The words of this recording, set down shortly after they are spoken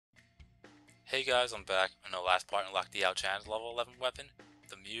Hey guys, I'm back. In the last part, unlocked the Jian's level 11 weapon,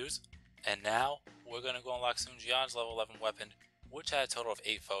 the Muse, and now we're gonna go unlock soon Jian's level 11 weapon, which had a total of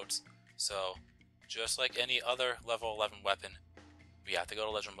 8 votes. So, just like any other level 11 weapon, we have to go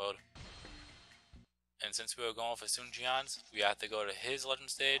to legend mode. And since we were going for Sun Jian's, we have to go to his legend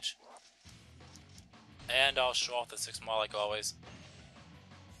stage. And I'll show off the 6 mod like always.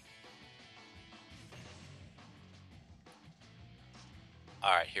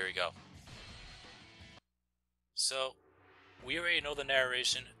 Alright, here we go. So, we already know the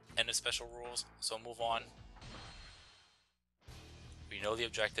narration and the special rules, so move on. We know the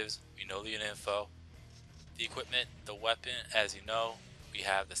objectives, we know the info. The equipment, the weapon, as you know, we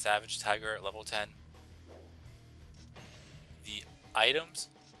have the Savage Tiger at level 10. The items,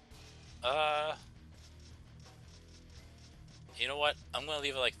 you know what? I'm going to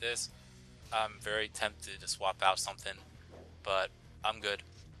leave it like this. I'm very tempted to swap out something, but I'm good.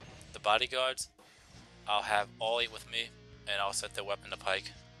 The bodyguards, I'll have all 8 with me, and I'll set the weapon to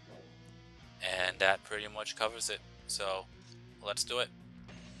pike. And that pretty much covers it. So, let's do it.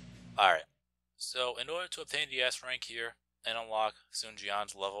 Alright, so in order to obtain the S rank here and unlock Sun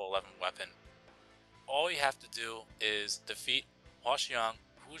Jian's level 11 weapon, all you have to do is defeat Hua Xiong,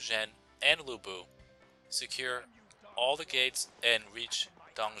 Hu Zhen, and Lu Bu, secure all the gates, and reach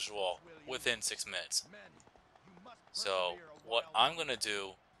Dong Zhuo within 6 minutes. So what I'm going to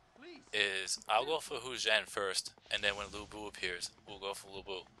do is I'll go for Hu Zhen first, and then when Lu Bu appears, we'll go for Lu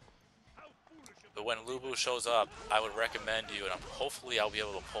Bu. But when Lu Bu shows up, I would recommend you, and hopefully I'll be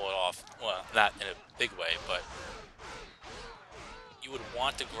able to pull it off. Well, not in a big way, but you would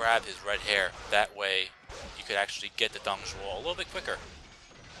want to grab his red hair. That way, you could actually get the Dong Zhuo a little bit quicker.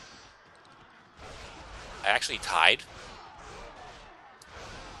 I actually tied.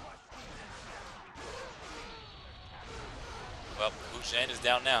 Well, Hu Zhen is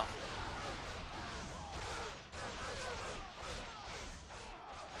down now.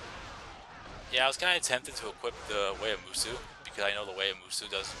 Yeah, I was kind of tempted to equip the Way of Musu, because I know the Way of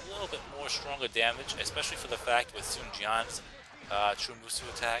Musu does a little bit more stronger damage, especially for the fact with Sun Jian's True Musu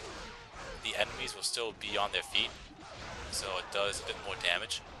attack, the enemies will still be on their feet, so it does a bit more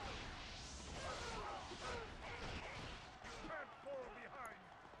damage.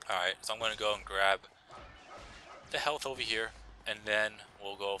 Alright, so I'm going to go and grab the health over here, and then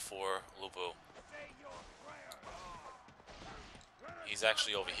we'll go for Lu Bu. He's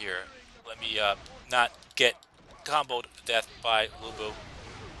actually over here. Let me not get comboed to death by Lu Bu.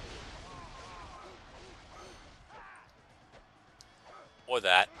 Or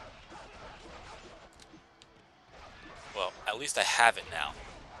that. Well, at least I have it now.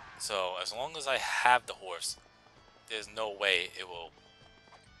 So as long as I have the horse, there's no way it will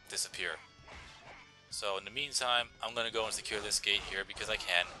disappear. So in the meantime, I'm going to go and secure this gate here because I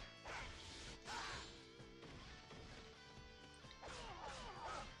can.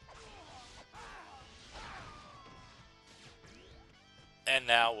 And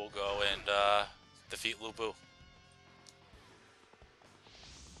now we'll go and defeat Lu Bu.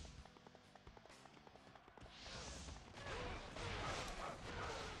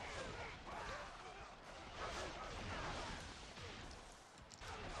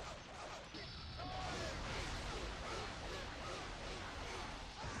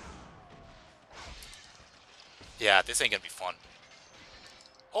 Yeah, this ain't gonna be fun.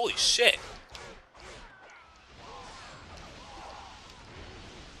 Holy shit!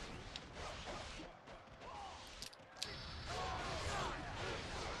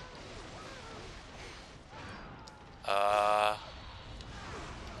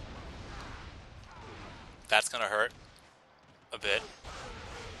 That's gonna hurt a bit.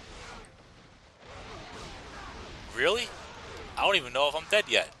 Really? I don't even know if I'm dead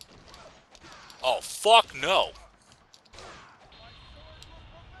yet. Oh, fuck no!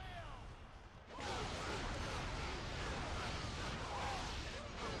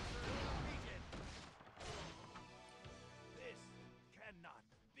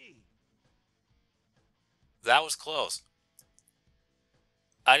 That was close.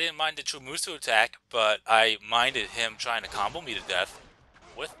 I didn't mind the True Musu attack, but I minded him trying to combo me to death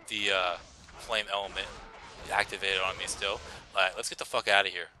with the flame element activated on me still. Alright, let's get the fuck out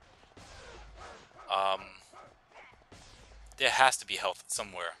of here. There has to be health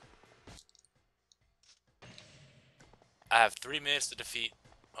somewhere. I have 3 minutes to defeat.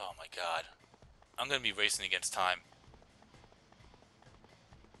 Oh my god. I'm gonna be racing against time.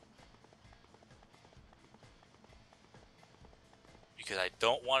 Because I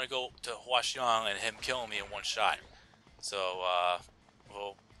don't want to go to Hua Xiong and him killing me in one shot. So,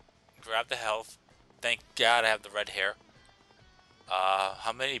 we'll grab the health. Thank God I have the red hair.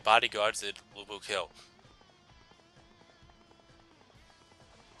 How many bodyguards did Lvl kill?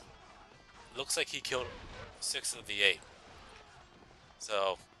 Looks like he killed 6 of the 8.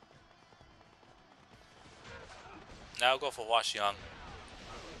 So now I'll go for Hua Xiong.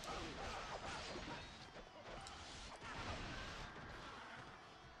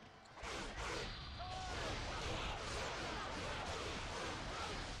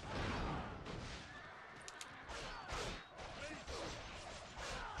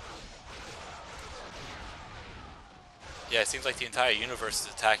 Yeah, it seems like the entire universe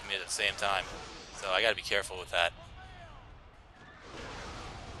is attacking me at the same time. So I gotta be careful with that.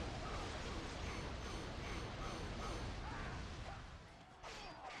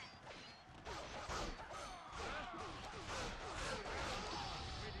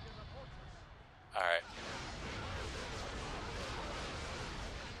 Alright.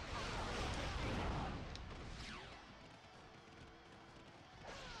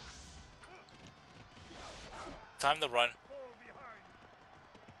 Time to run.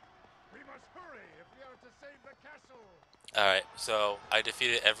 Alright, so I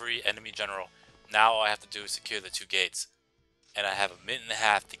defeated every enemy general. Now all I have to do is secure the 2 gates. And I have a minute and a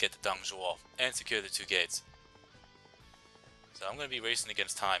half to get to Dong Zhuo and secure the 2 gates. So I'm going to be racing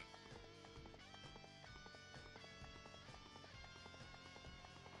against time.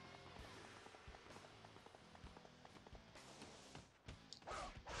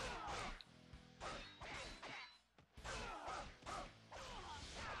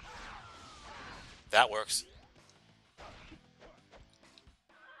 That works.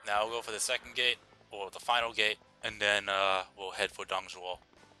 Now we'll go for the 2nd gate, or the final gate, and then we'll head for Dong Zhuo.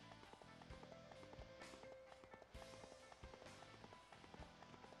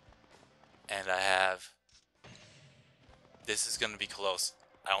 And I have... This is going to be close.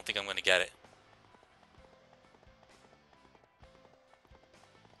 I don't think I'm going to get it.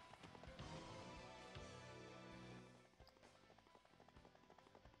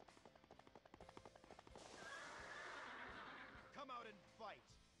 Come out and fight.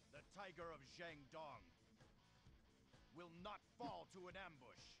 The tiger of Jian will not fall to an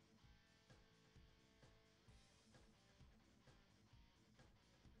ambush.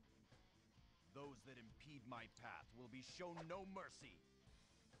 Those that impede my path will be shown no mercy.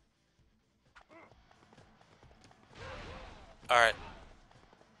 Alright.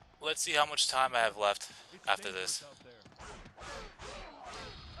 Let's see how much time I have left after this.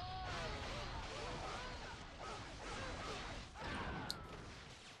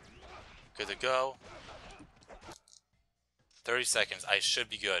 Good to go. 30 seconds. I should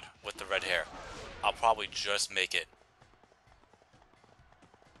be good with the red hair. I'll probably just make it.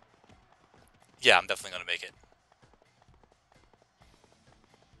 Yeah, I'm definitely going to make it.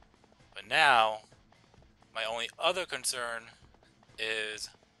 But now, my only other concern is...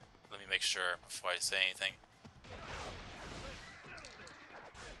 Let me make sure before I say anything.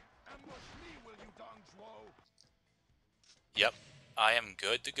 Ambush me, will you, Dong Zhuo? Yep, I am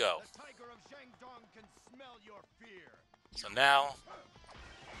good to go. The tiger of Jian can smell your fear. So now,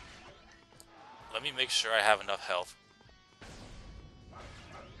 let me make sure I have enough health.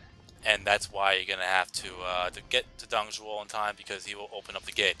 And that's why you're going to have to get to Dong Zhuo in time, because he will open up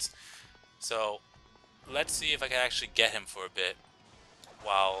the gates. So, let's see if I can actually get him for a bit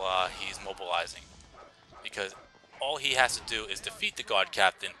while he's mobilizing. Because all he has to do is defeat the guard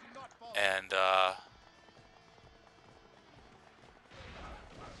captain, and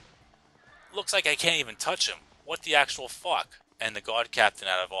looks like I can't even touch him. What the actual fuck? And the guard captain,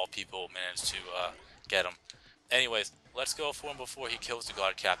 out of all people, managed to get him. Anyways, let's go for him before he kills the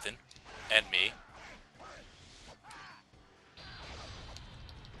guard captain and me.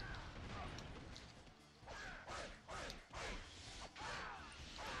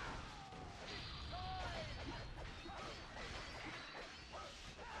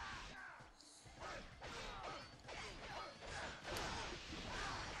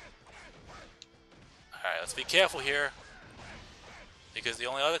 Alright, let's be careful here. Because the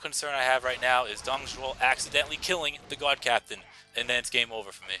only other concern I have right now is Dong Zhuo accidentally killing the guard captain. And then it's game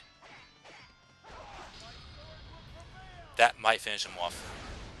over for me. That might finish him off.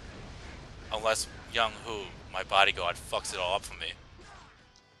 Unless Young Hu, my bodyguard, fucks it all up for me.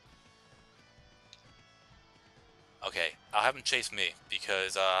 Okay, I'll have him chase me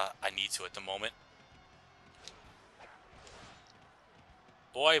because I need to at the moment.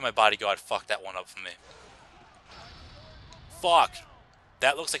 Boy, my bodyguard fucked that one up for me. Fuck!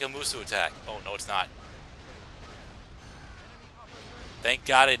 That looks like a Musu attack. Oh, no, it's not. Thank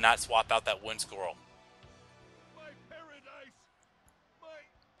God I did not swap out that wind squirrel. My paradise, my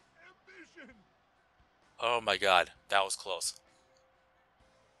ambition. Oh my God, that was close.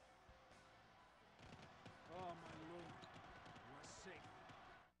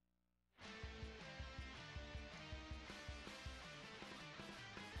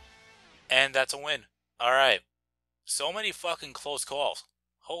 And that's a win. Alright. So many fucking close calls.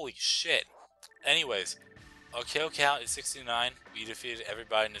 Holy shit. Anyways, our KO count is 69. We defeated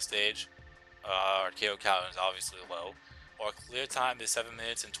everybody in the stage. Our KO count is obviously low. Our clear time is 7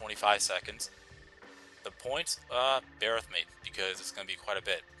 minutes and 25 seconds. The points, bear with me, because it's going to be quite a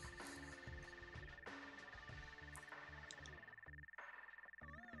bit.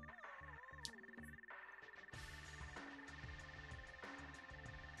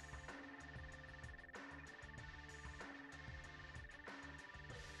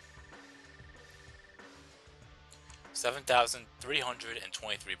 $7,323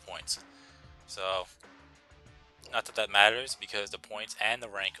 points. So, not that that matters, because the points and the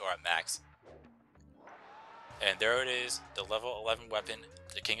rank are at max. And there it is, the level 11 weapon,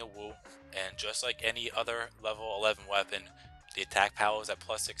 the King of Wu. And just like any other level 11 weapon, the attack power is at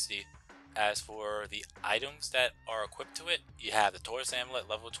plus 60. As for the items that are equipped to it, you have the Tortoise Amulet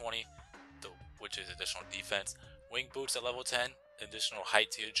level 20, which is additional defense. Wing Boots at level 10, additional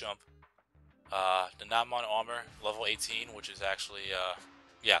height to your jump. The Nanman Armor level 18, which is actually,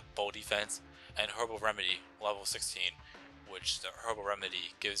 bow defense. And Herbal Remedy level 16, which the Herbal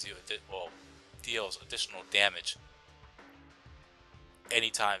Remedy gives you, deals additional damage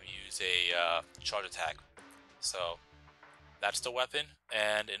anytime you use a charge attack. So that's the weapon,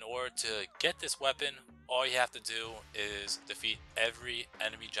 and in order to get this weapon, all you have to do is defeat every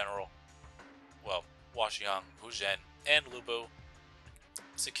enemy general, well, Hua Xiong, Hu Zhen, and Lu Bu,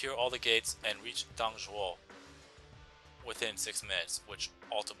 secure all the gates, and reach Dong Zhuo within 6 minutes, which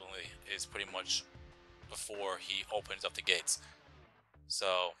ultimately is pretty much before he opens up the gates.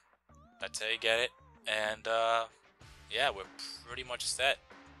 So that's how you get it, and yeah, we're pretty much set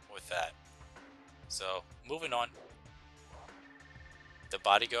with that. So moving on, the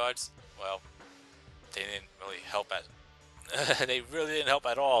bodyguards, well, they didn't really help they really didn't help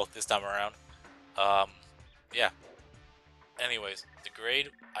at all this time around. Yeah. Anyways, the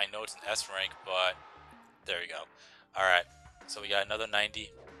grade, I know it's an S rank, but there you go. Alright, so we got another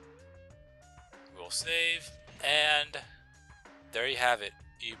 90. We'll save, and there you have it.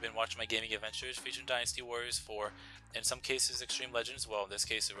 You've been watching my gaming adventures featuring Dynasty Warriors 4, in some cases Extreme Legends. Well, in this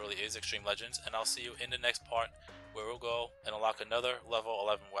case it really is Extreme Legends, and I'll see you in the next part where we'll go and unlock another level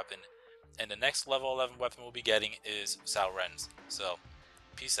 11 weapon. And the next level 11 weapon we'll be getting is Sao Ren's. So,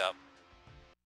 peace out.